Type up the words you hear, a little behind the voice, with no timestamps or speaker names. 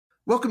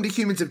Welcome to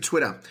Humans of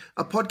Twitter,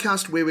 a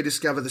podcast where we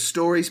discover the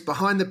stories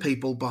behind the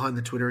people behind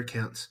the Twitter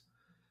accounts.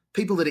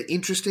 People that are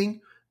interesting,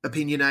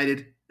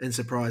 opinionated, and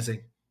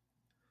surprising.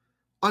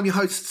 I'm your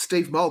host,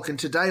 Steve Molk, and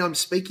today I'm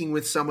speaking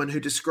with someone who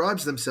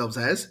describes themselves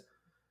as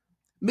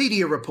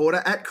media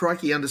reporter at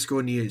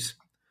Crikey_news.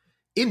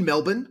 In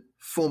Melbourne,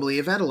 formerly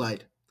of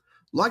Adelaide.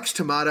 Likes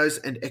tomatoes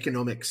and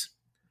economics.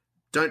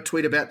 Don't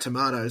tweet about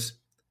tomatoes.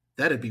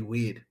 That'd be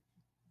weird.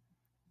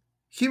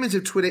 Humans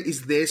of Twitter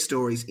is their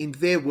stories, in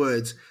their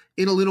words,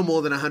 in a little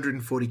more than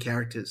 140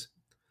 characters.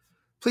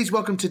 Please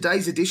welcome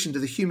today's addition to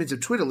the Humans of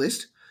Twitter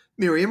list,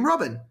 Miriam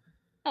Robin.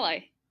 Hello.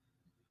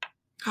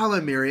 Hello,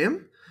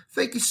 Miriam.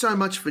 Thank you so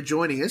much for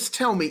joining us.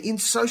 Tell me, in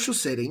social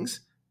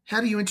settings,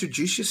 how do you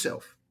introduce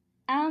yourself?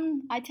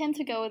 I tend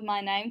to go with my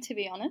name, to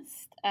be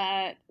honest.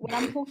 When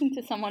I'm talking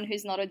to someone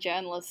who's not a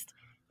journalist,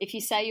 if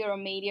you say you're a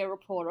media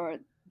reporter,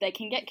 they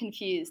can get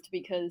confused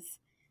because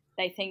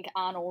they think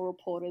aren't all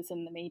reporters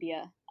in the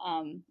media.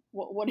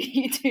 What do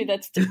you do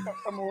that's different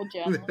from all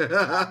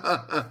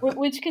journalists?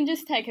 Which can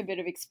just take a bit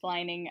of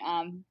explaining.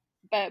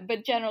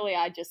 But generally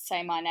I just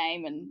say my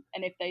name, and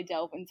if they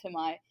delve into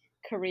my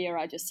career,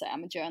 I just say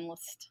I'm a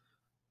journalist.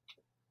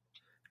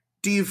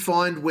 Do you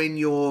find when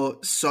you're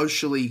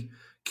socially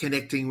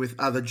connecting with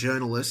other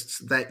journalists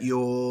that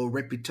your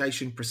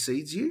reputation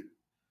precedes you?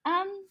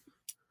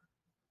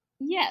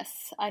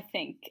 Yes, I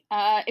think.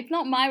 If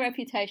not my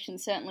reputation,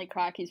 certainly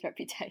Crikey's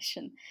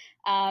reputation.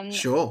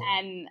 Sure.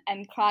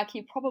 And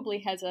Crikey probably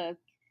has a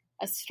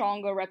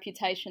stronger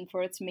reputation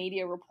for its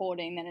media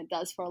reporting than it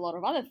does for a lot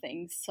of other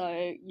things.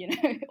 So,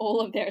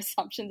 all of their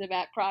assumptions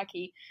about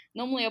Crikey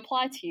normally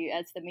apply to you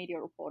as the media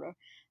reporter.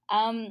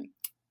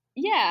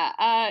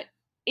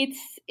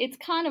 It's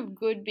kind of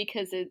good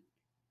because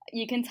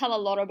you can tell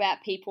a lot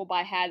about people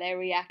by how they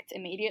react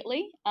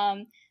immediately.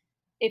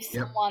 If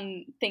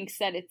someone thinks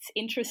that it's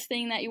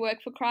interesting that you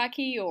work for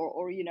Crikey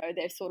or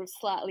they're sort of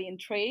slightly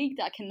intrigued,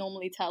 I can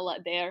normally tell that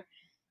they're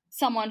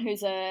someone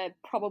who's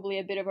probably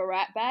a bit of a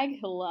rat bag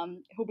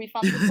who'll be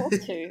fun to talk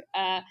to.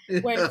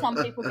 Whereas some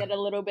people get a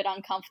little bit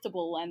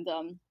uncomfortable and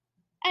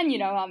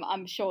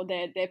I'm sure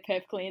they're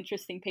perfectly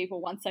interesting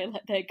people once they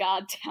let their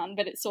guard down,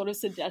 but it sort of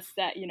suggests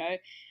that,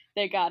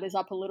 their guard is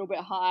up a little bit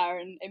higher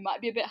and it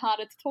might be a bit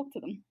harder to talk to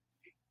them.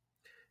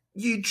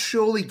 You'd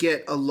surely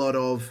get a lot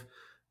of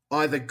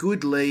either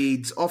good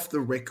leads,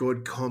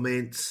 off-the-record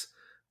comments,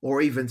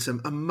 or even some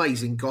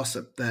amazing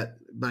gossip that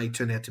may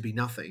turn out to be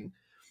nothing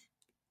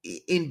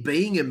in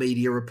being a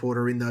media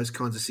reporter in those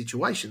kinds of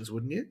situations,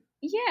 wouldn't you?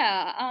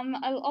 Yeah,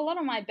 a lot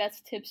of my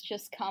best tips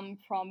just come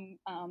from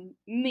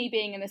me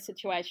being in a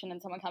situation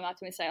and someone come up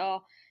to me and say,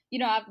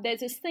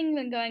 there's this thing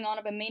been going on,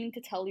 I've been meaning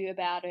to tell you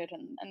about it,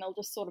 and they'll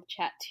just sort of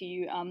chat to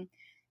you.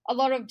 A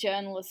lot of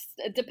journalists,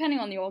 depending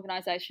on the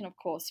organisation, of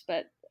course,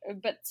 but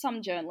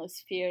some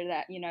journalists fear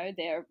that,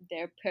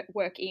 their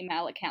work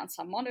email accounts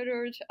are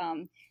monitored,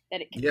 that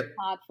it can be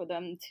hard for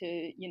them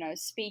to,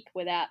 speak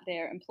without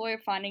their employer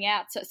finding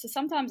out. So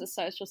sometimes a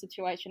social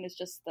situation is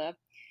just the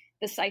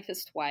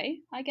safest way,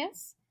 I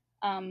guess,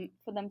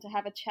 for them to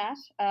have a chat.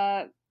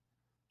 I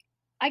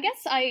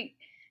guess I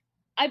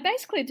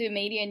basically do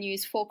media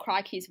news for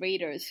Crikey's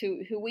readers,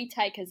 who we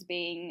take as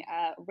being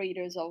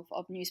readers of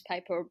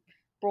newspaper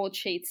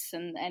broadsheets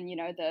and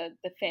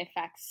the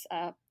Fairfax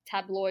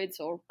tabloids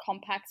or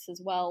compacts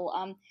as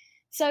well.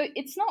 So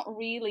it's not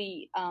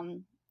really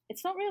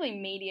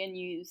media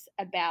news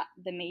about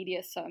the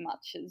media so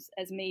much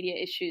as media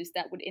issues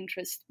that would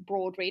interest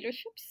broad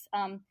readerships.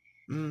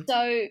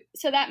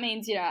 So that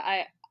means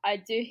I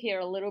do hear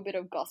a little bit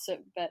of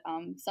gossip, but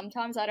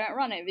sometimes I don't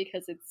run it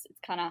because it's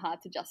kind of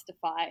hard to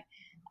justify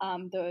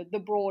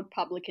the broad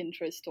public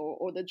interest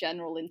or the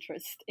general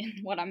interest in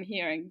what I'm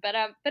hearing. But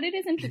it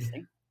is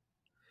interesting.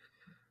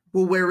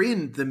 Well, we're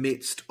in the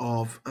midst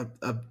of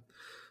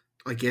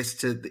I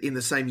guess in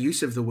the same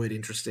use of the word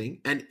interesting,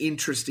 an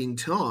interesting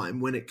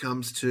time when it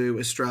comes to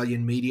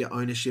Australian media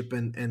ownership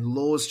and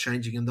laws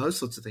changing and those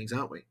sorts of things,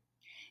 aren't we?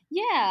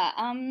 Yeah.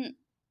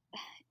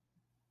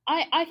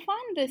 I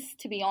find this,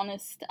 to be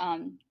honest,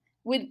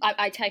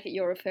 I take it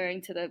you're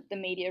referring to the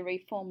media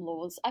reform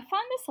laws. I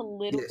find this a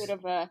little bit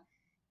of it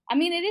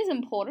is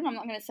important. I'm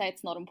not going to say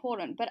it's not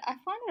important, but I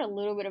find it a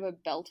little bit of a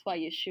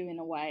beltway issue in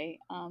a way.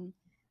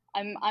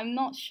 I'm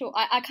not sure.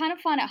 I kind of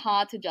find it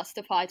hard to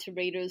justify to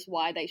readers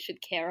why they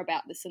should care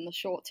about this in the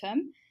short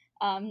term,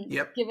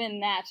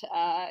 given that,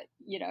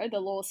 the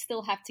laws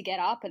still have to get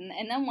up. And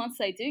then once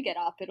they do get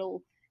up,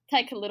 it'll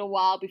take a little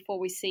while before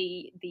we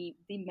see the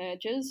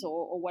mergers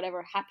or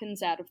whatever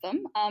happens out of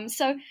them.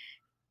 So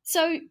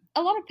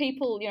a lot of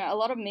people, a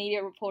lot of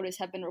media reporters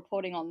have been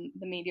reporting on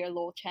the media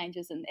law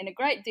changes in a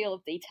great deal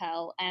of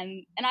detail.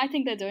 And I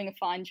think they're doing a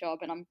fine job,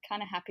 and I'm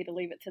kind of happy to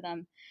leave it to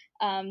them.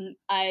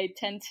 I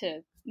tend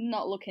to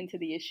not look into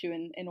the issue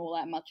in all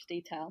that much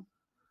detail.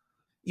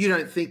 You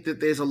don't think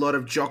that there's a lot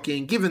of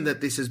jockeying, given that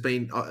this has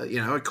been,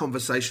 a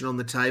conversation on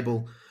the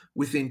table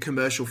within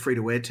commercial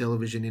free-to-air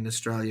television in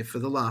Australia for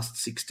the last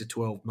 6 to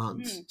 12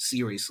 months,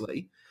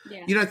 seriously.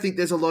 Yeah. You don't think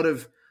there's a lot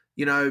of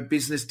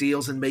business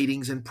deals and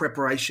meetings and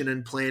preparation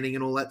and planning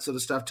and all that sort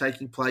of stuff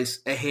taking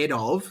place ahead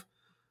of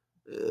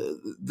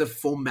the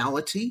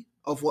formality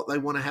of what they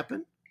want to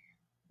happen?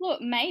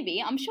 Look,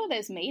 maybe. I'm sure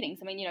there's meetings.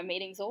 I mean,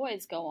 meetings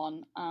always go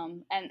on,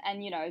 and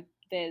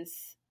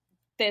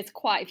there's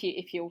quite,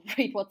 if you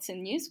read what's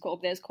in News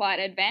Corp, there's quite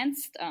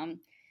advanced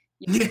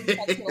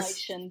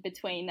calculation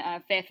between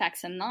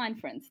Fairfax and Nine,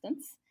 for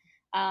instance.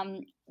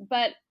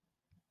 But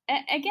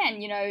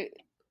again,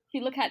 if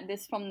you look at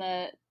this from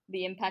the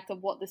impact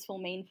of what this will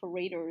mean for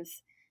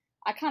readers,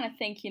 I kind of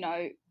think,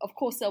 of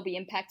course there'll be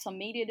impacts on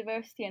media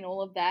diversity and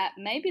all of that.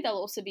 Maybe there'll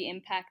also be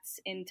impacts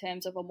in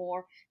terms of a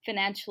more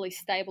financially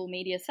stable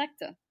media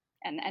sector.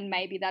 And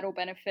maybe that'll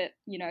benefit,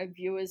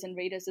 viewers and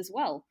readers as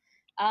well.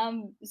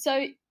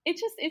 So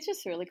it's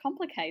just really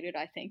complicated,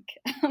 I think.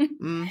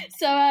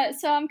 So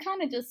I'm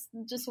kind of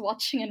just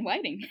watching and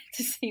waiting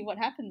to see what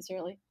happens,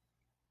 really.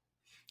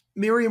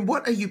 Miriam,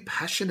 what are you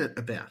passionate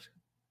about?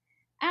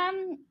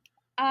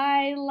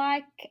 I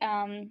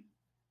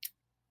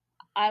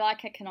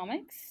like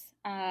economics.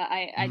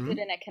 I did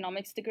an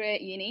economics degree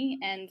at uni,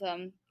 and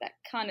that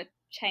kind of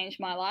changed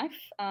my life.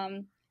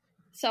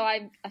 So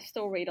I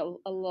still read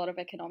a lot of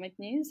economic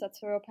news.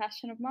 That's a real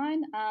passion of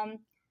mine.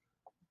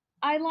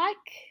 I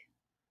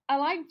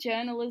like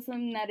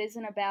journalism that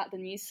isn't about the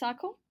news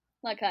cycle.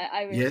 Like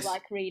I really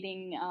like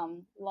reading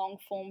long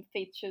form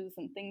features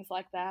and things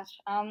like that.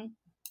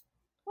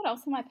 What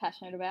else am I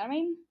passionate about? I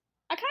mean,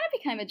 I kind of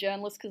became a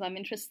journalist because I'm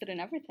interested in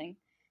everything.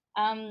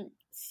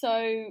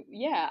 So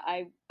yeah,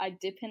 I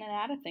dip in and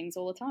out of things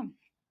all the time.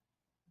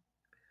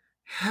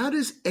 How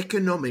does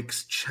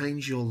economics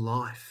change your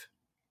life?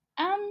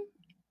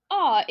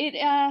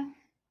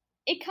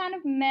 It kind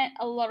of meant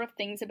a lot of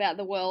things about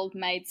the world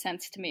made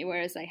sense to me,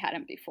 whereas they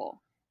hadn't before.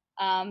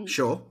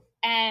 Sure.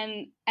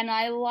 And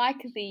I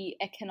like the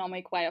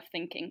economic way of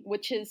thinking,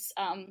 which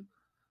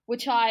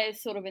I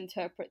sort of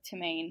interpret to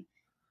mean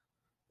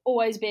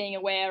always being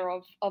aware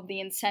of the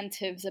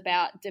incentives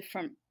about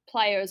different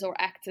players or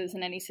actors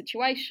in any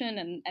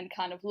situation, and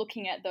kind of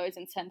looking at those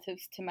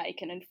incentives to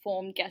make an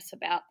informed guess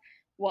about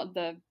what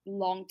the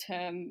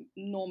long-term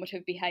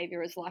normative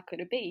behavior is likely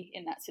to be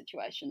in that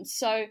situation.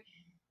 So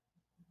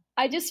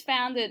I just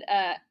found it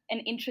an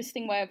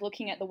interesting way of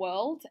looking at the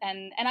world,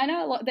 and I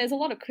know there's a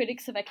lot of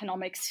critics of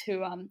economics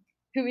who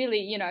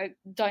really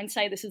don't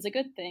say this is a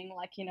good thing.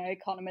 Like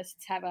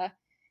economists have a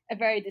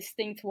very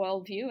distinct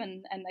worldview,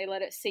 and they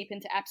let it seep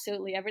into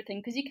absolutely everything,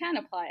 because you can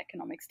apply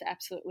economics to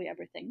absolutely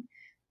everything.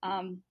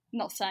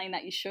 Not saying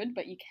that you should,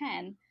 but you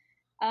can.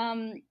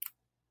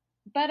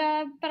 But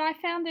I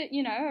found it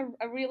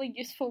a really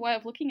useful way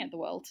of looking at the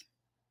world.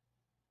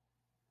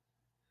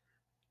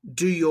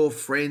 Do your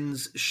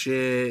friends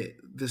share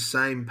the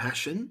same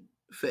passion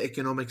for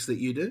economics that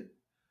you do?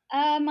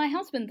 My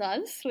husband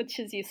does, which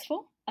is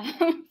useful.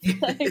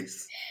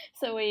 Yes.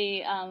 So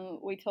we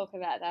talk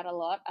about that a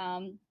lot.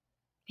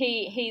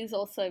 He's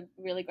also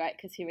really great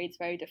because he reads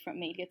very different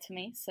media to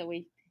me. So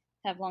we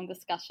have long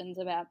discussions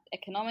about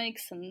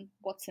economics and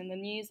what's in the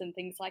news and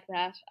things like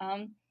that.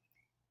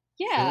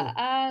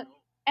 Sure.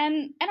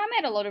 And I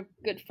met a lot of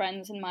good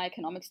friends in my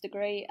economics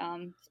degree.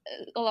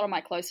 A lot of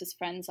my closest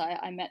friends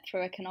I met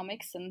through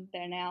economics, and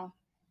they're now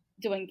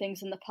doing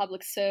things in the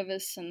public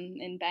service and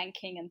in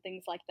banking and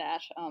things like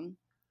that,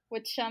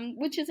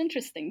 which is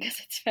interesting because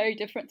it's very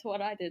different to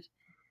what I did.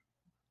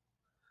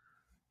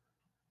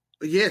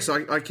 Yes,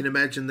 I can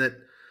imagine that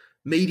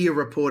media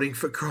reporting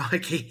for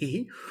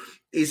crikey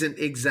isn't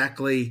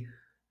exactly,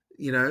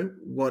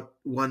 what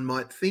one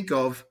might think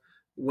of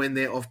when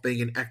they're off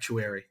being an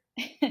actuary.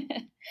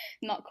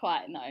 Not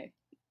quite, no.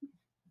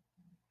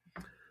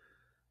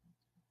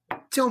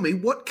 Tell me,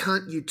 what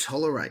can't you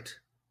tolerate?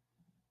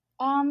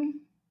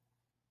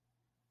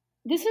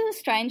 This is a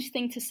strange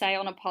thing to say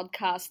on a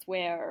podcast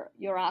where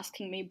you're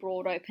asking me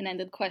broad,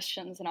 open-ended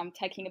questions and I'm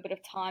taking a bit of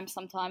time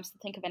sometimes to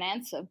think of an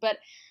answer. But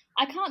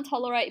I can't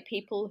tolerate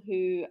people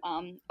who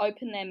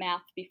open their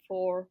mouth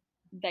before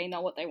they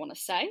know what they want to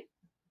say.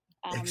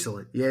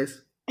 Excellent,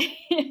 yes.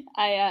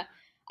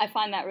 I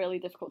find that really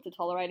difficult to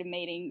tolerate in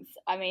meetings.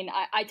 I mean,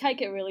 I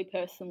take it really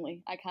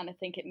personally. I kind of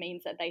think it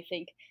means that they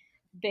think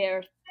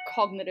their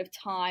cognitive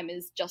time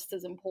is just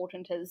as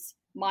important as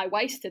my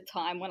wasted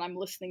time when I'm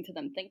listening to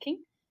them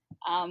thinking.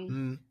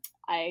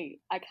 I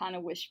kind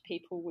of wish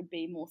people would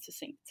be more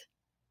succinct.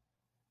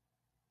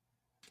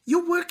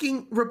 You're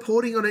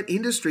reporting on an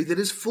industry that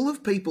is full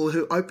of people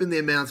who open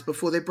their mouths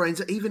before their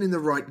brains are even in the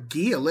right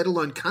gear, let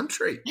alone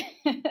country.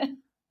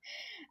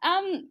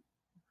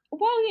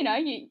 Well,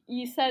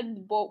 you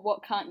said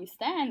what can't you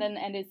stand, and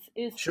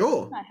it's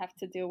sure. I have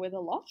to deal with a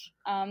lot.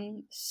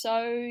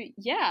 So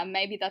yeah,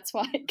 maybe that's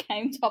why it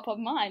came top of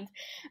mind.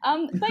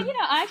 But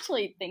I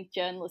actually think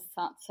journalists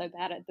aren't so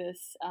bad at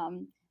this.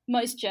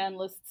 Most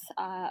journalists,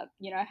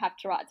 have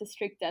to write to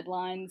strict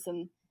deadlines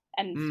and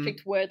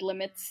strict word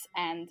limits,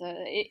 and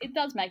it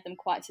does make them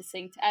quite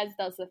succinct, as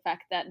does the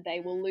fact that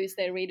they will lose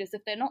their readers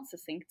if they're not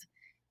succinct.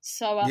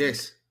 So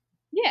yes.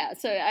 Yeah,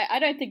 so I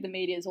don't think the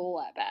media is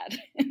all that bad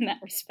in that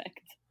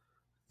respect.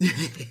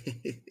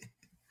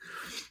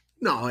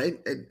 No,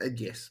 and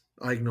yes,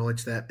 I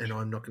acknowledge that, and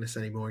I'm not going to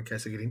say any more in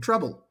case I get in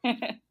trouble.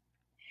 Yeah.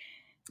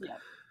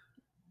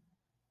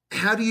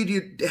 How do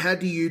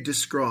you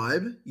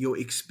describe your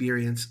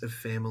experience of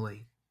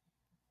family?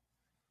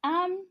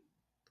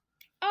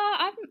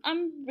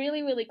 I'm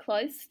really really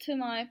close to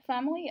my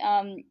family.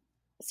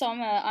 So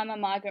I'm a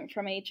migrant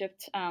from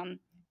Egypt.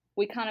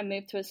 We kind of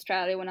moved to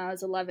Australia when I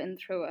was 11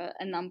 through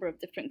a number of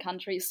different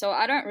countries. So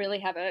I don't really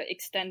have an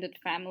extended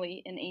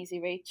family in easy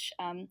reach.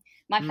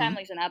 My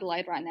family's in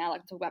Adelaide right now.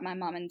 Like, I talk about my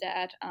mum and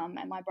dad and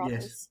my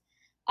brothers.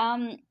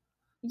 Yes.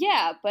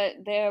 Yeah, but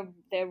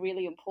they're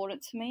really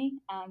important to me.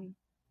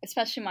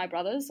 Especially my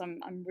brothers.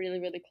 I'm really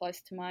really close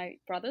to my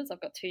brothers.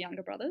 I've got two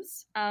younger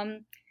brothers.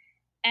 And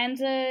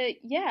I'd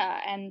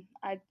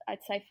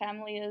say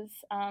family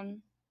is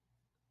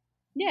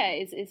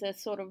a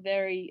sort of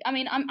very. I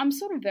mean, I'm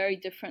sort of very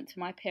different to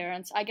my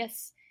parents. I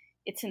guess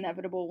it's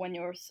inevitable when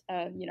you're,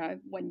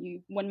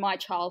 when my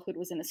childhood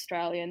was in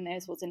Australia and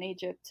theirs was in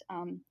Egypt.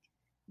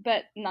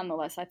 But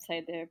nonetheless, I'd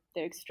say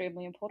they're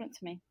extremely important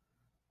to me.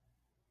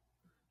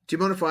 Do you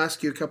mind if I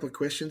ask you a couple of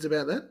questions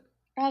about that?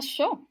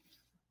 Sure.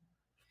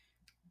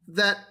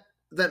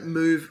 That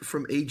move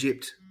from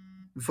Egypt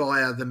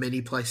via the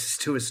many places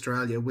to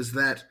Australia, was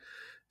that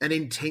an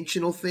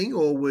intentional thing,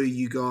 or were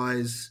you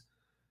guys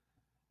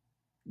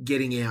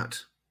getting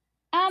out,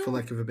 for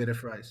lack of a better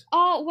phrase?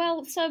 Oh,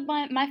 well, so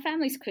my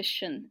family's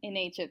Christian in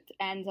Egypt,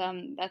 and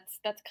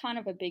that's kind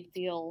of a big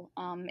deal.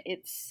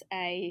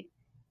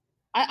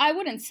 I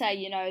wouldn't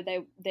say,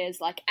 there's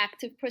like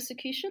active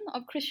persecution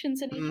of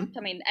Christians in Egypt.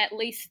 I mean, at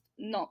least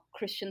not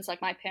Christians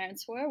like my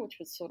parents were, which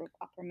was sort of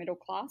upper middle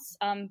class.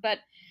 But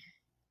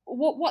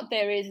what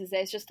there is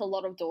there's just a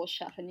lot of doors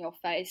shut in your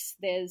face.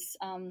 There's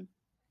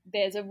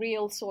a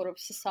real sort of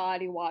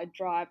society-wide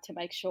drive to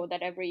make sure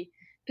that every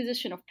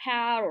position of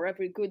power or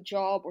every good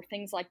job or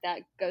things like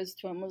that goes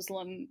to a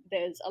Muslim.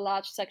 There's a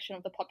large section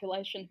of the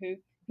population who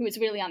is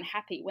really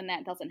unhappy when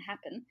that doesn't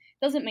happen.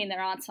 Doesn't mean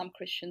there aren't some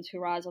Christians who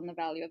rise on the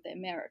value of their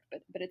merit,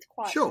 but it's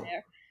quite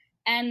rare.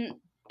 And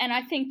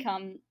I think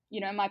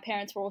my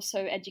parents were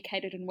also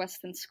educated in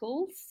Western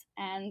schools,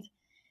 and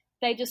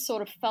they just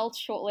sort of felt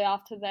shortly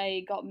after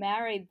they got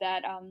married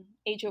that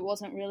Egypt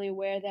wasn't really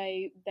where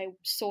they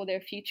saw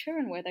their future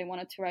and where they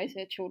wanted to raise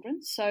their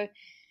children. So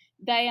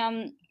they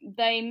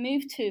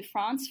moved to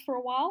France for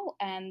a while,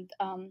 and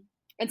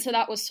so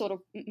that was sort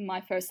of, my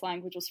first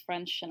language was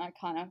French, and I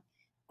kind of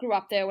grew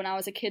up there when I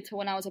was a kid to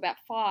when I was about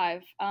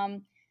 5.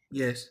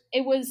 Yes.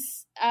 It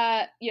was,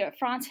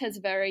 France has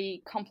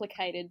very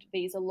complicated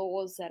visa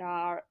laws that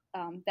are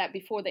that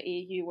before the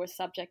EU were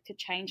subject to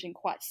changing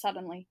quite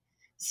suddenly.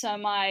 So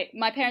my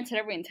parents had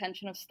every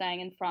intention of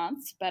staying in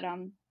France, but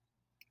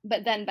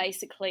then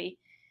basically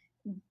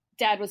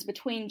Dad was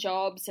between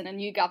jobs and a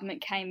new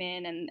government came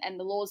in, and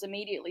the laws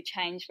immediately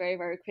changed very,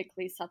 very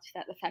quickly, such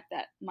that the fact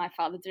that my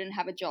father didn't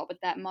have a job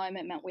at that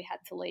moment meant we had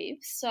to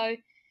leave. So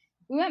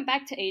we went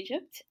back to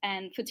Egypt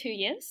and for 2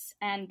 years,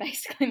 and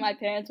basically my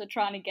parents were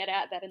trying to get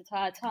out that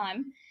entire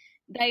time.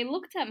 They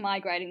looked at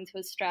migrating to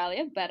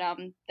Australia, but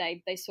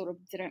they sort of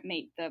didn't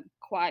meet the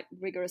quite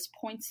rigorous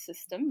points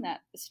system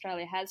that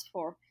Australia has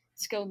for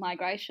skilled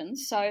migration.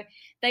 So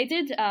they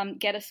did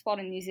get a spot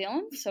in New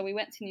Zealand. So we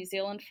went to New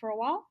Zealand for a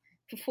while,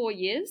 for 4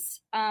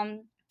 years.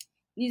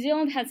 New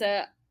Zealand has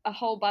a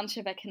whole bunch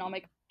of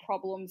economic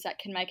problems that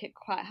can make it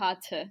quite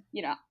hard to,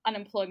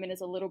 unemployment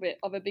is a little bit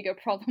of a bigger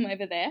problem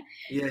over there.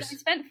 Yes. So I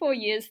spent 4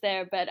 years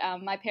there, but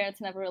my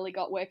parents never really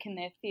got work in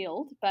their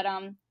field. But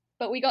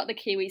we got the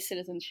Kiwi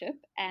citizenship,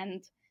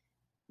 and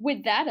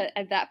with that,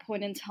 at that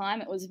point in time,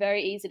 it was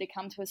very easy to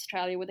come to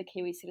Australia with a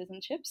Kiwi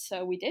citizenship.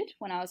 So we did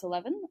when I was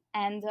 11,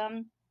 and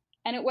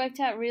it worked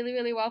out really,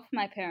 really well for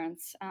my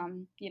parents.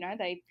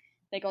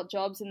 They got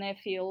jobs in their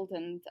field,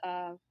 and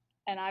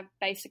I've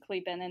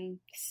basically been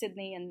in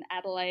Sydney and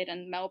Adelaide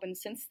and Melbourne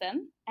since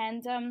then.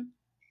 And and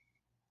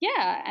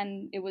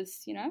it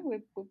was,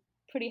 we're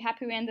pretty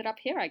happy we ended up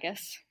here, I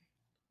guess.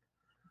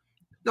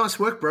 Nice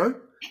work,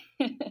 bro.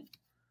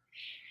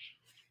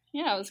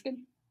 Yeah, it was good.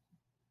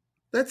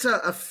 That's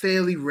a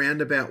fairly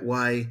roundabout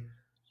way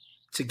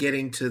to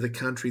getting to the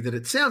country that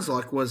it sounds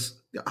like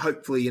was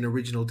hopefully an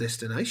original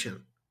destination.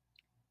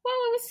 Well,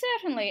 it was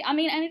certainly. I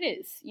mean, and it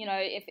is.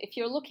 If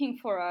you're looking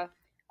for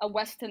a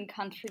Western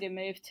country to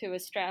move to,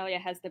 Australia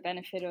has the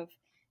benefit of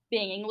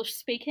being English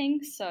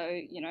speaking. So,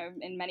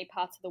 in many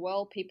parts of the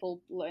world,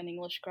 people learn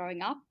English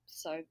growing up,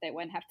 so they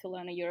won't have to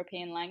learn a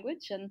European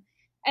language. And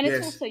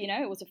it's also,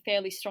 it was a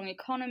fairly strong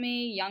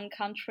economy, young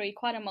country,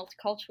 quite a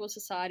multicultural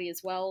society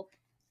as well.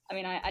 I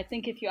mean, I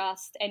think if you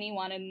asked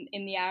anyone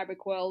in the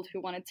Arabic world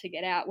who wanted to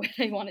get out where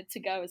they wanted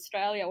to go,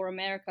 Australia or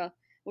America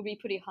would be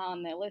pretty high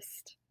on their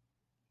list.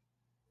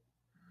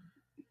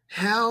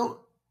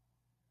 How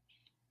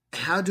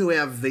do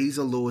our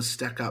visa laws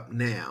stack up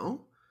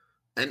now?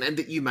 And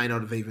that you may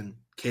not have even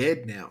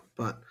cared now,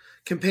 but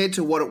compared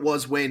to what it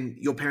was when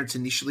your parents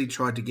initially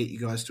tried to get you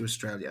guys to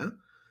Australia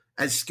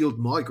as skilled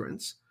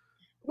migrants,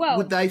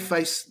 would they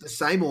face the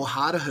same or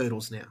harder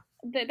hurdles now?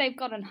 They've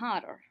gotten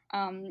harder.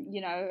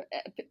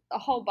 A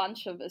whole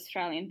bunch of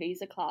Australian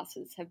visa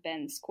classes have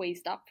been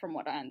squeezed up, from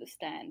what I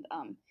understand,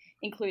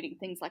 including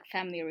things like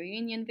family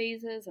reunion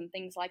visas and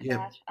things like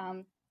that.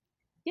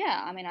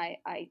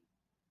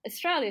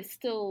 Australia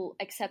still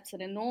accepts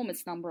an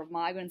enormous number of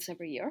migrants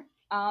every year.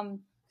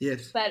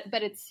 Yes,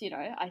 but it's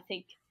I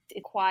think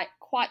it's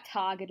quite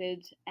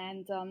targeted,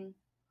 and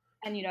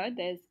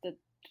there's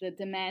the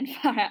demand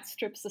far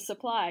outstrips the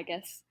supply, I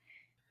guess.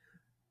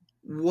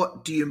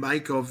 What do you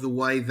make of the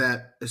way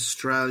that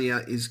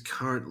Australia is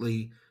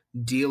currently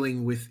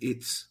dealing with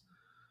its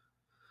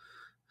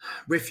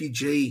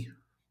refugee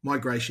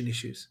migration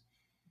issues?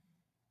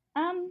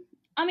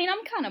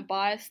 I'm kind of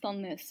biased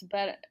on this,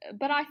 but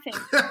I think,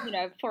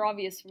 for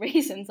obvious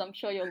reasons, I'm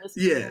sure your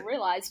listeners will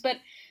realise. But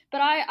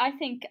I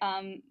think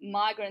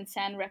migrants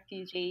and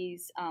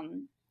refugees,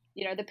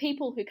 the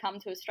people who come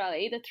to Australia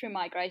either through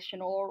migration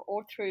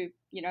or through,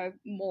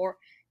 more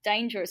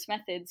dangerous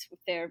methods with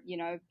their,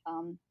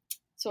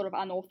 sort of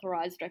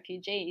unauthorised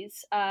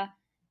refugees,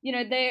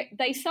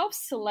 they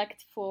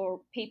self-select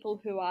for people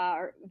who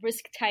are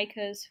risk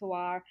takers, who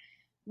are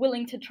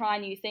willing to try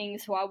new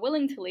things, who are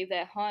willing to leave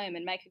their home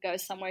and make it go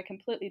somewhere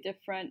completely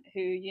different,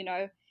 who,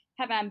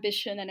 have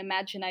ambition and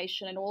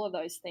imagination and all of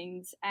those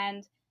things.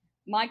 And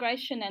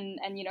migration and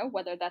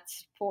whether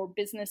that's for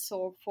business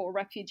or for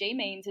refugee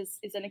means is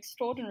an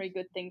extraordinary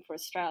good thing for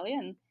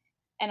Australia.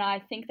 And I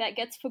think that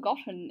gets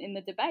forgotten in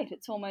the debate.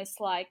 It's almost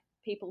like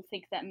people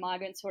think that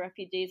migrants or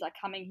refugees are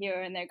coming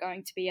here and they're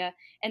going to be a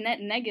net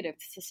negative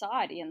to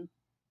society. And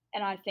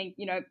I think,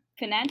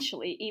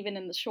 financially, even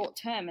in the short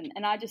term.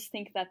 And I just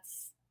think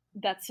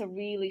that's a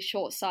really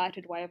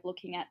short-sighted way of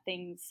looking at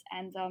things.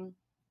 And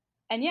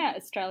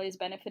Australia's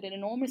benefited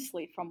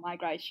enormously from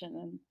migration.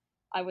 And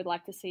I would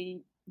like to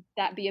see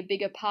that be a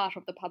bigger part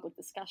of the public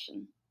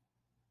discussion.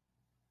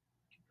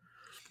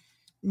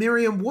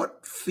 Miriam,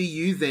 what for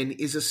you then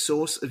is a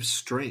source of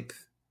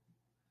strength?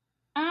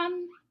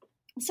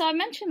 So I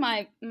mentioned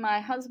my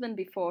husband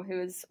before,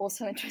 who is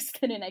also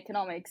interested in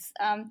economics.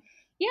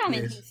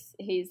 Yes.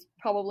 He's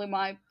probably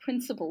my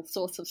principal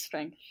source of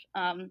strength.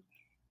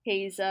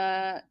 He's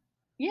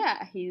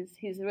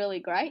really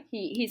great.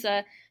 He's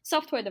a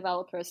software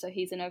developer, so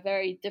he's in a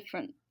very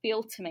different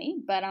field to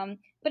me. But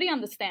he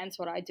understands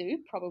what I do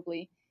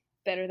probably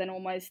better than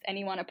almost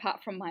anyone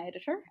apart from my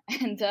editor.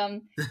 And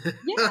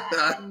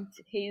and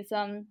he's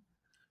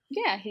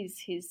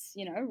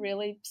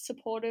really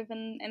supportive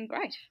and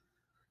great.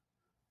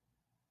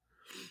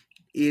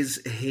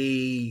 Is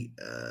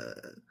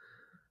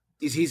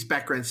his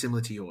background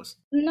similar to yours?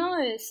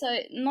 No, so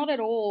not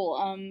at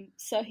all.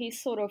 So he's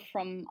sort of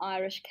from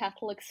Irish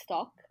Catholic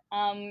stock.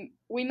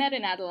 We met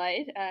in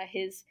Adelaide.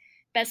 His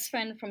best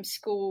friend from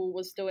school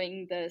was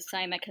doing the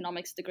same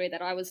economics degree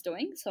that I was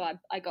doing, so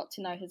I got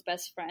to know his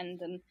best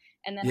friend, and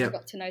then I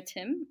got to know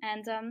Tim.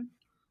 And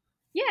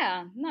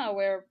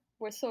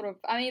we're sort of,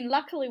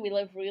 luckily we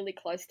live really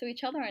close to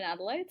each other in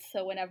Adelaide,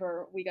 so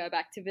whenever we go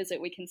back to visit,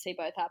 we can see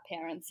both our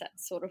parents at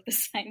sort of the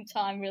same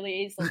time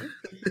really easily.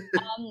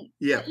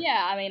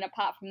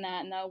 Apart from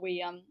that, no,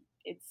 we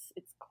it's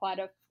quite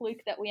a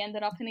fluke that we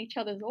ended up in each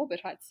other's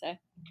orbit, I'd say.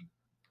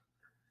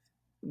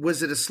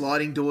 Was it a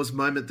sliding doors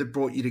moment that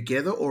brought you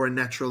together, or a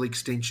natural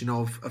extension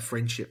of a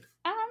friendship?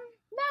 No, it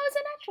was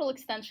a natural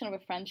extension of a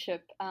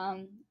friendship,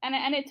 and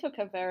it took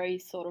a very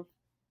sort of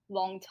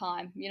long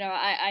time.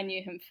 I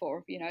knew him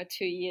for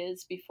 2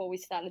 years before we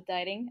started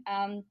dating,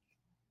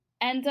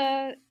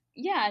 no,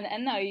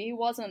 he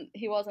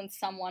wasn't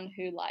someone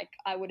who like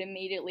I would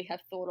immediately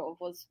have thought of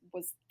was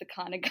the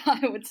kind of guy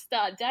I would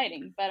start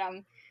dating, but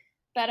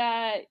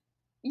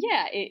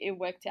it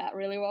worked out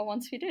really well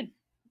once we did.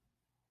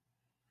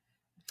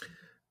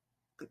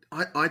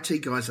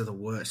 IT guys are the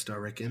worst, I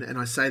reckon, and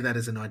I say that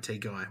as an IT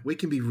guy. We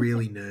can be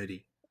really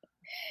nerdy.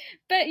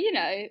 But,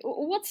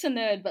 what's a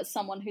nerd but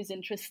someone who's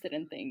interested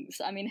in things?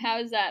 How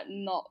is that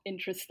not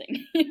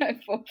interesting,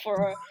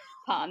 for a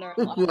partner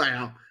in life?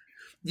 Wow.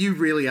 You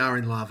really are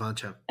in love,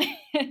 aren't you?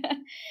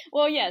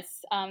 Well,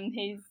 yes.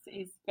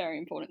 He's very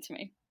important to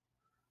me.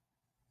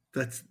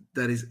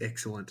 That is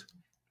excellent.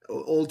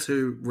 All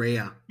too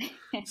rare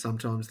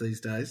sometimes these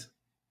days.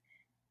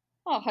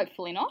 Oh,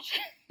 hopefully not.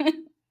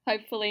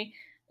 Hopefully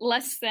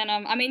less than,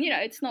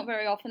 it's not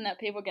very often that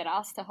people get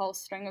asked a whole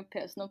string of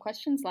personal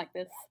questions like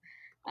this.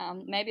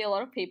 Maybe a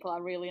lot of people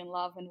are really in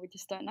love and we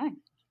just don't know.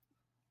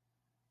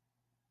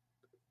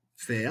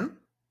 Fair.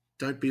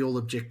 Don't be all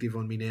objective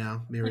on me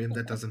now, Miriam.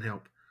 That doesn't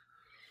help.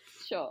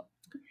 Sure.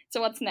 So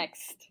what's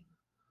next?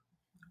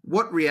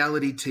 What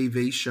reality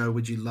TV show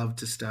would you love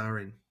to star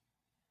in?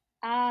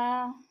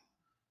 I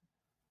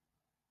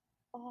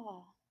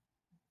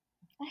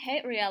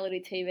hate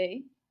reality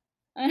TV.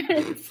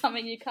 It's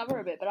something you cover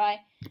a bit, but I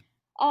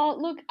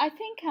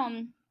think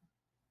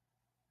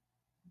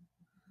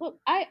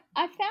I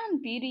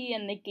found Beauty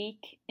and the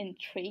Geek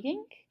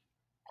intriguing.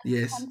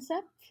 Yes.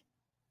 Concept,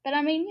 but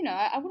I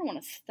wouldn't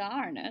want to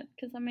star in it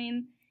because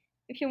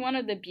if you're one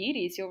of the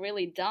beauties, you're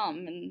really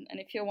dumb, and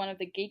if you're one of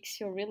the geeks,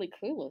 you're really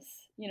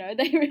clueless.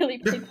 They really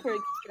pick for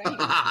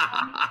extremes.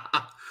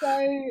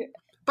 So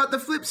But the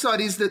flip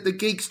side is that the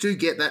geeks do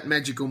get that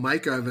magical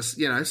makeover,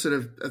 you know, sort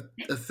of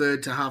a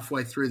third to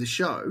halfway through the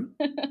show.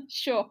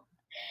 Sure.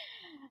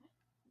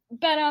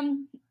 But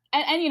and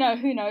you know,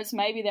 who knows?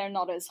 Maybe they're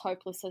not as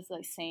hopeless as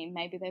they seem.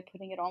 Maybe they're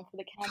putting it on for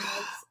the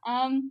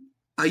cameras.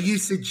 Are you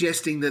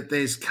suggesting that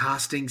there's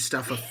casting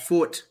stuff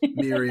afoot,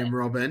 Miriam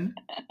Robin?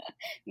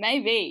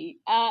 Maybe.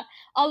 Oh,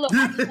 look,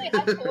 actually,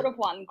 I thought of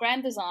one.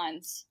 Grand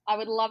Designs. I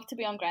would love to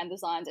be on Grand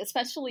Designs,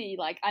 especially,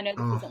 like, I know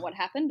this isn't what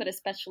happened, but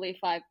especially if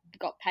I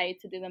got paid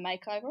to do the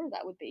makeover,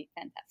 that would be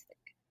fantastic.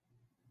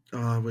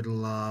 Oh, I would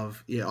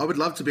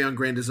love to be on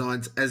Grand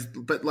Designs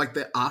but like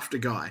the after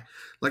guy.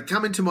 Like,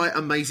 come into my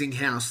amazing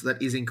house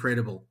that is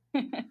incredible.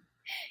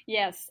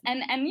 Yes,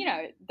 and you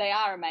know, they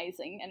are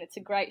amazing, and it's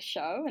a great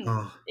show,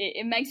 and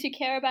it makes you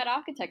care about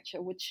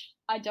architecture, which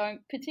I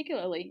don't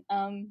particularly.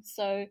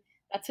 So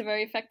that's a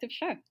very effective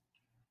show.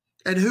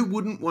 And who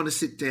wouldn't want to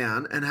sit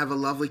down and have a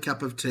lovely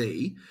cup of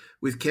tea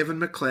with Kevin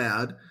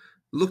McLeod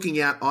looking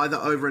out either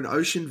over an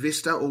ocean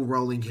vista or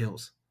rolling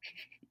hills?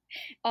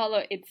 Oh,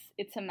 look,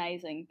 it's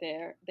amazing.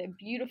 They're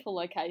beautiful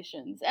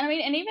locations, and I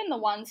mean, and even the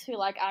ones who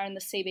like are in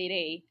the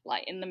CBD,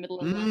 like in the middle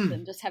of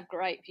London, just have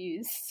great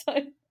views. So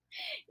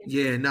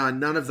yeah, no,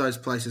 none of those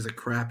places are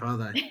crap, are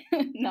they?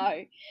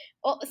 No,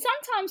 well,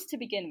 sometimes to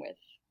begin with,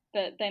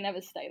 but they never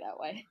stay that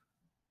way.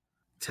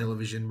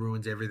 Television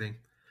ruins everything.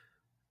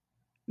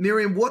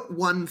 Miriam, what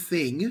one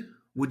thing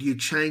would you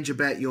change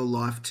about your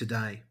life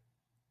today?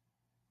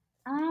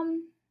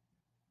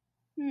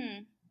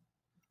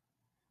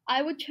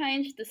 I would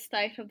change the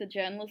state of the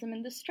journalism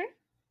industry.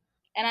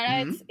 And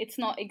I know it's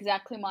not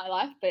exactly my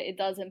life, but it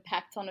does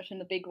impact on it in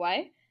a big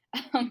way.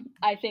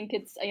 I think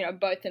it's, you know,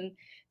 both in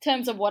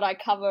terms of what I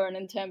cover and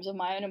in terms of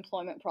my own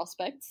employment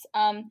prospects.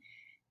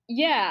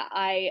 Yeah,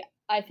 I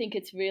think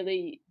it's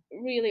really,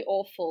 really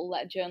awful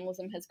that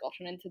journalism has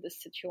gotten into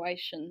this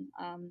situation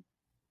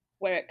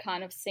where it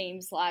kind of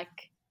seems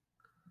like,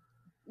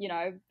 you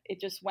know, it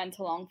just went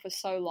along for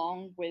so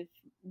long with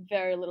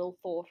very little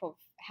thought of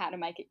how to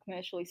make it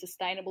commercially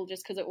sustainable,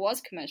 just because it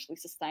was commercially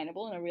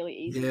sustainable in a really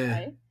easy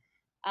way.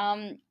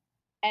 And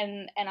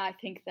I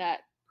think that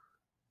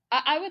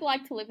I would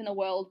like to live in a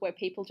world where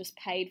people just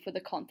paid for the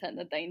content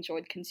that they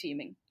enjoyed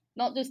consuming,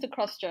 not just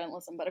across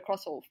journalism, but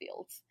across all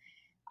fields.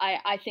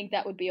 I think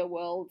that would be a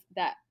world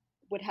that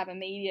would have a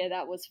media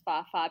that was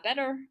far, far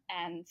better,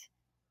 and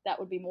that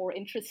would be more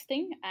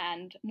interesting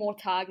and more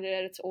targeted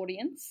at its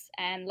audience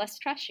and less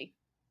trashy.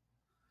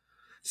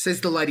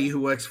 Says the lady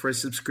who works for a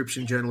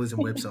subscription journalism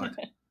website.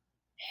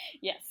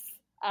 Yes.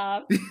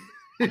 And,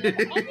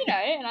 you know,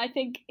 and I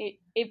think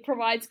it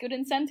provides good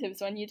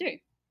incentives when you do,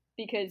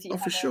 because you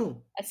have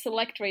a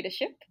select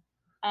readership,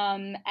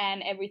 and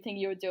everything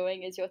you're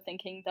doing is you're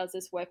thinking, does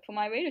this work for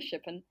my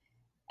readership?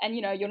 And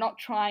you know, you're not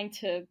trying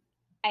to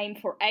aim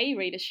for a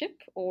readership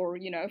or,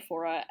 you know,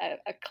 for a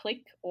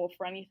click or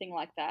for anything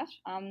like that.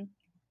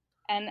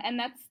 And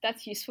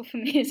that's useful for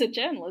me as a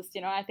journalist.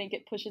 You know, I think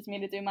it pushes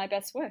me to do my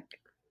best work.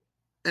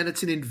 And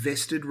it's an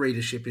invested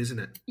readership, isn't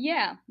it?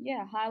 Yeah,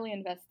 highly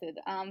invested.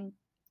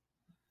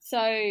 So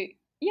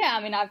yeah,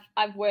 I mean,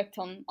 I've worked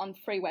on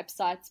free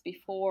websites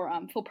before,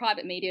 for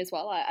private media as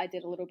well. I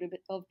did a little bit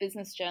of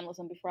business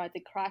journalism before I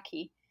did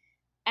Crikey,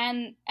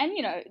 and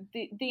you know,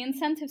 the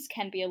incentives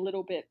can be a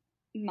little bit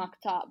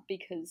mucked up,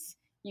 because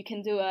you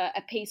can do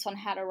a piece on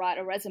how to write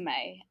a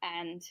resume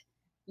and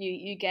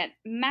you get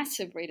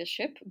massive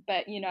readership,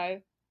 but you know,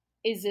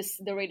 is this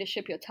the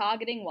readership you're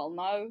targeting? Well,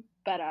 no.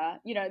 But,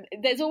 you know,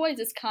 there's always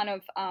this kind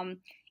of,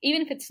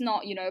 even if it's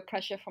not, you know,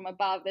 pressure from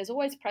above, there's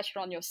always pressure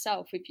on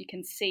yourself if you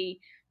can see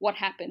what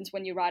happens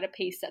when you write a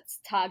piece that's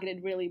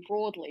targeted really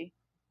broadly.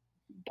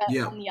 But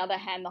on the other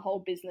hand, the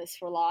whole business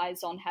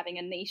relies on having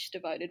a niche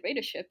devoted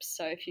readership.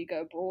 So if you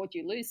go broad,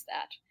 you lose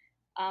that.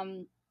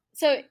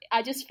 So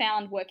I just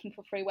found working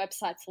for free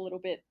websites a little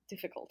bit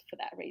difficult for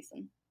that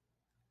reason.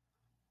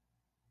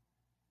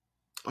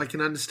 I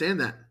can understand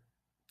that,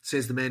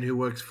 says the man who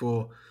works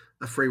for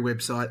a free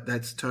website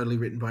that's totally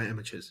written by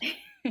amateurs.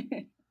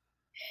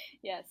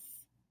 Yes.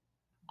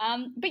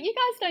 But you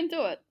guys don't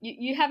do it.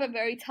 You have a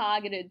very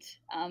targeted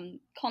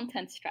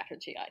content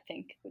strategy, I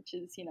think, which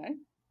is, you know,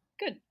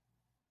 good.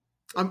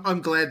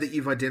 I'm glad that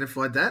you've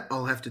identified that.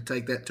 I'll have to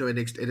take that to our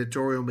next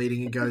editorial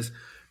meeting and goes,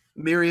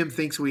 Miriam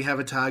thinks we have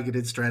a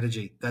targeted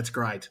strategy. That's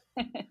great.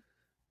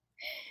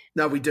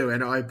 No, we do,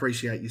 and I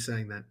appreciate you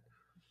saying that.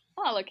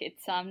 Oh, look,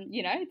 it's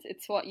you know,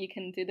 it's what you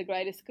can do the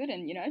greatest good,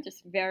 and you know,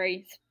 just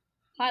very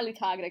highly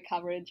targeted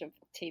coverage of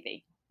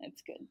TV.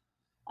 It's good.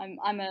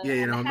 I'm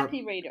a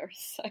happy reader.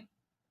 So.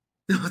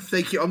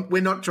 Thank you.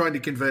 We're not trying to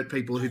convert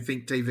people who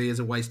think TV is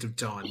a waste of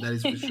time. That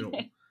is for sure.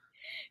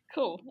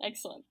 Cool.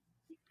 Excellent.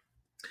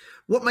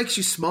 What makes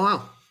you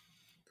smile?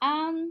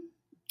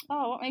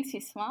 What makes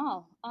you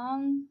smile? I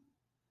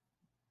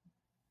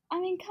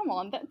mean, come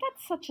on.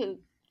 That's such a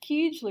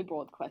hugely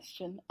broad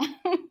question.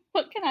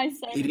 What can I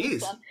say? It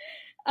is.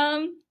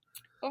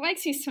 What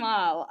makes you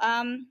smile?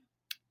 I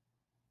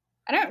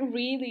don't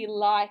really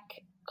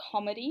like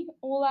comedy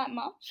all that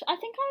much. I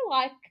think I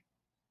like...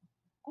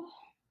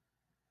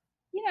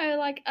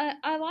 like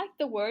I like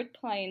the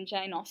wordplay in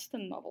Jane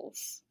Austen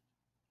novels.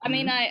 I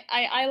mean, Mhm.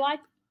 I like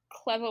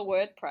clever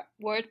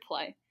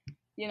wordplay.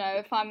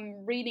 If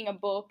I'm reading a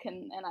book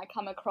and I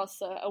come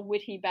across a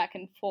witty back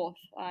and forth,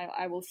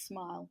 I will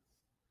smile.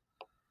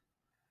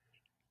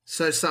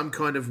 So some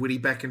kind of witty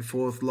back and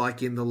forth,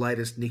 like in the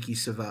latest Nikki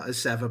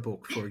Sava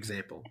book, for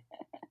example.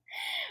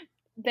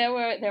 There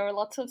were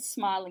lots of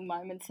smiling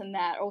moments in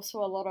that. Also,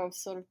 a lot of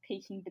sort of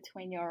peeking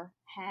between your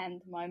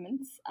hand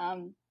moments.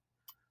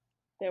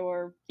 There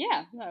were,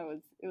 yeah,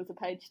 no, it was a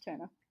page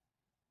turner.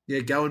 Yeah,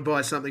 go and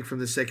buy something from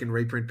the second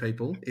reprint,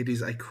 people. It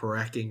is a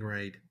cracking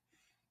read.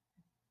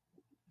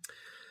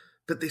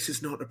 But this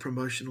is not a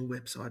promotional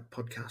website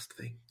podcast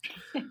thing.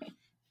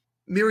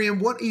 Miriam,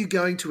 what are you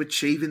going to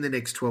achieve in the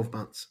next 12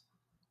 months?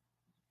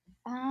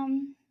 What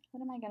am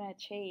I going to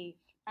achieve?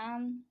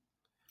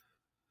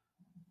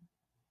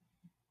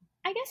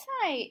 I guess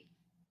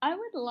I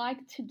would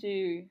like to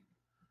do.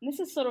 This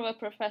is sort of a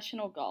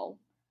professional goal.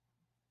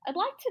 I'd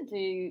like to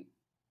do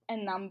a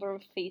number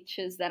of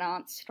features that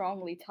aren't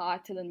strongly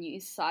tied to the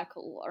news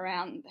cycle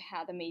around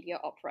how the media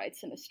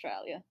operates in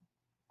Australia.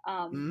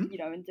 Mm?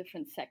 In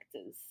different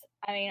sectors.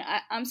 I mean,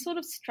 I'm sort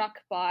of struck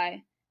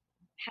by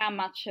how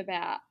much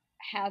about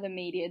how the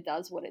media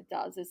does what it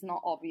does is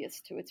not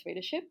obvious to its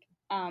readership.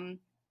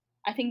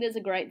 I think there's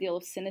a great deal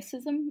of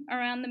cynicism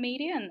around the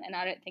media, and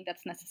I don't think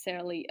that's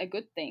necessarily a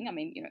good thing. I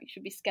mean, you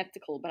should be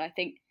skeptical, but I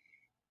think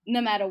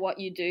no matter what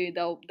you do,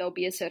 there'll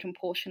be a certain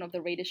portion of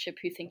the readership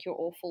who think you're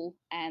awful,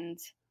 and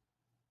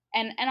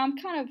I'm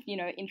kind of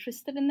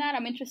interested in that.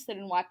 I'm interested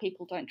in why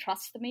people don't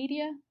trust the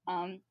media.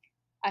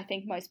 I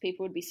think most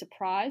people would be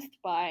surprised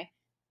by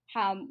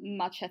how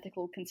much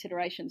ethical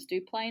considerations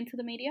do play into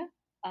the media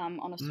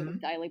on a sort of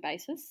daily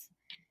basis.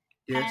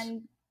 Yes.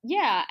 And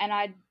yeah, and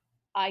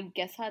I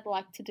guess I'd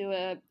like to do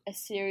a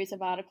series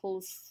of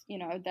articles,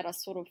 that are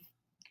sort of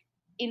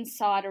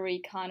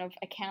insidery kind of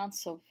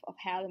accounts of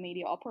how the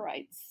media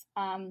operates.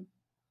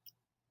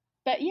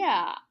 But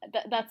yeah,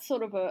 that's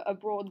sort of a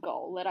broad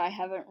goal that I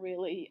haven't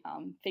really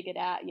figured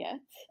out yet.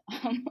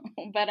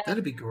 But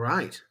That'd be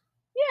great.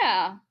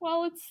 yeah,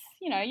 well, it's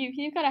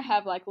you've got to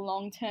have like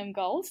long-term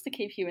goals to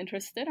keep you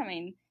interested. I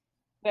mean,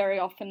 very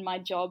often my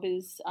job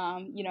is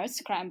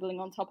scrambling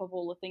on top of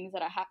all the things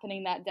that are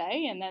happening that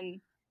day, and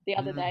then the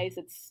other days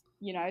it's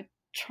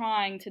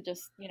trying to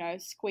just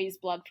squeeze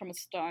blood from a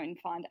stone,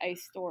 find a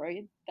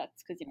story.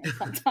 That's because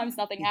sometimes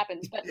nothing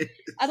happens. But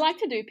I'd like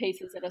to do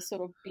pieces that are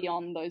sort of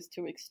beyond those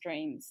two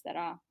extremes, that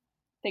are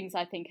things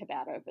I think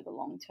about over the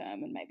long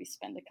term, and maybe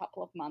spend a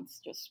couple of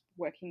months just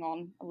working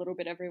on a little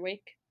bit every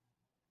week.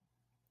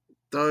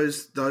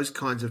 Those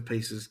kinds of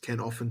pieces can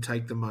often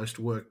take the most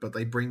work, but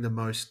they bring the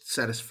most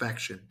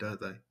satisfaction, don't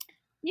they?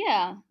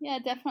 Yeah,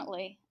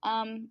 definitely.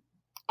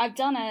 I've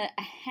done a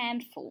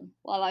handful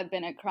while I've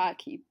been at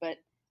Crikey, but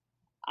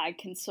I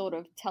can sort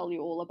of tell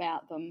you all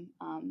about them.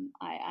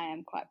 I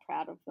am quite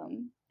proud of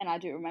them, and I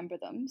do remember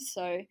them,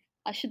 so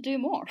I should do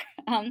more.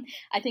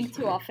 I think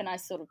too often I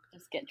sort of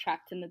just get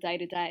trapped in the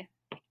day-to-day.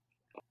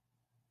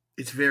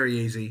 It's very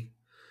easy.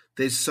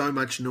 There's so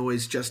much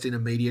noise just in a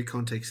media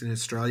context in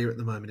Australia at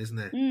the moment, isn't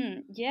there?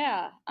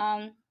 Yeah.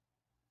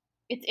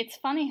 It's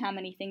funny how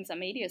many things are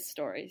media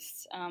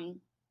stories.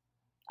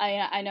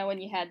 I know when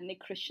you had Nick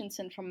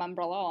Christensen from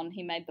Umbrella on,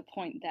 he made the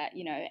point that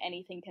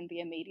anything can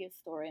be a media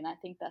story, and I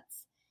think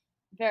that's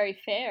very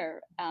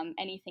fair.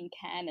 Anything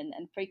can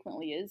and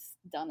frequently is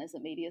done as a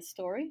media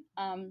story,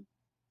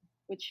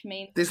 which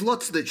means there's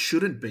lots that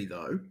shouldn't be,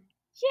 though.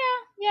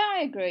 Yeah,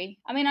 I agree.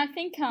 I mean, I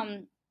think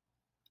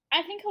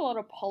a lot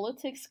of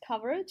politics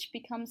coverage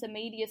becomes a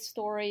media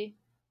story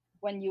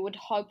when you would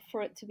hope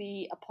for it to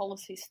be a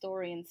policy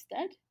story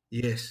instead.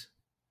 Yes.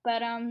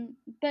 But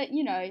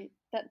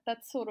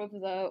that's sort of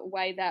the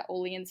way that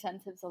all the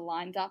incentives are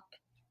lined up.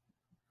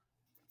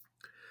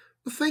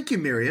 Well, thank you,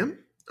 Miriam.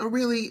 I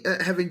really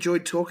have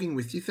enjoyed talking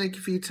with you. Thank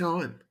you for your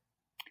time.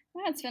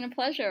 Yeah, it's been a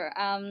pleasure.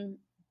 I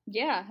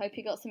hope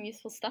you got some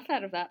useful stuff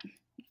out of that.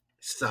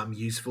 Some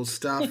useful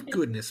stuff.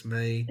 Goodness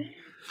me.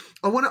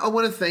 I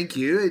want to thank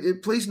you.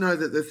 Please know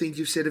that the things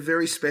you've said are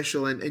very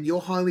special, and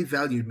you're highly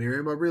valued,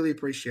 Miriam. I really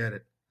appreciate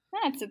it.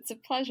 Yeah, it's a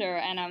pleasure,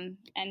 and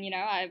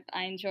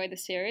I enjoy the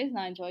series, and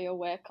I enjoy your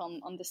work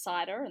on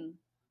Decider, and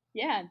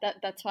yeah,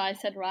 that's why I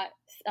said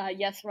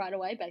yes right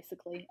away,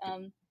 basically.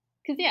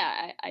 Because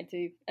I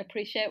do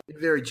appreciate it.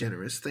 Very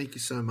generous. Thank you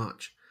so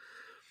much.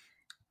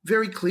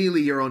 Very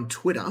clearly, you're on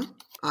Twitter.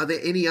 Are there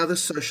any other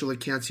social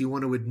accounts you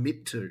want to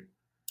admit to?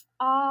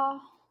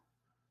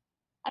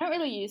 I don't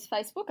really use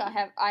Facebook. I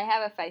have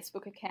a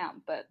Facebook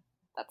account, but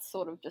that's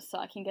sort of just so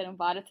I can get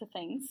invited to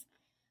things.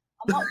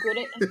 I'm not good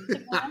at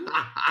Instagram.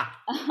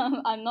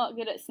 I'm not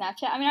good at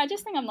Snapchat. I mean, I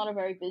just think I'm not a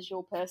very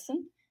visual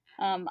person.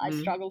 I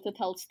struggle to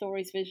tell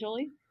stories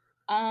visually.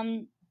 So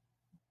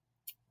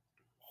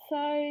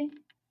I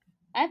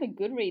have a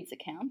Goodreads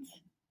account,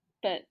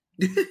 but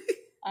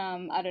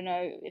I don't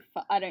know if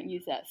I don't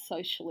use that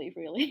socially,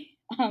 really.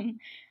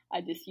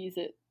 I just use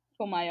it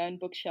for my own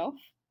bookshelf.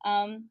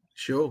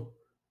 Sure.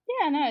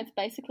 Yeah, no, it's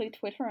basically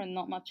Twitter and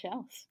not much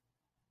else.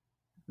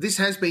 This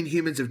has been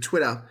Humans of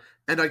Twitter,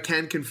 and I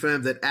can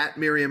confirm that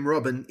 @Miriam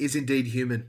Robin is indeed human.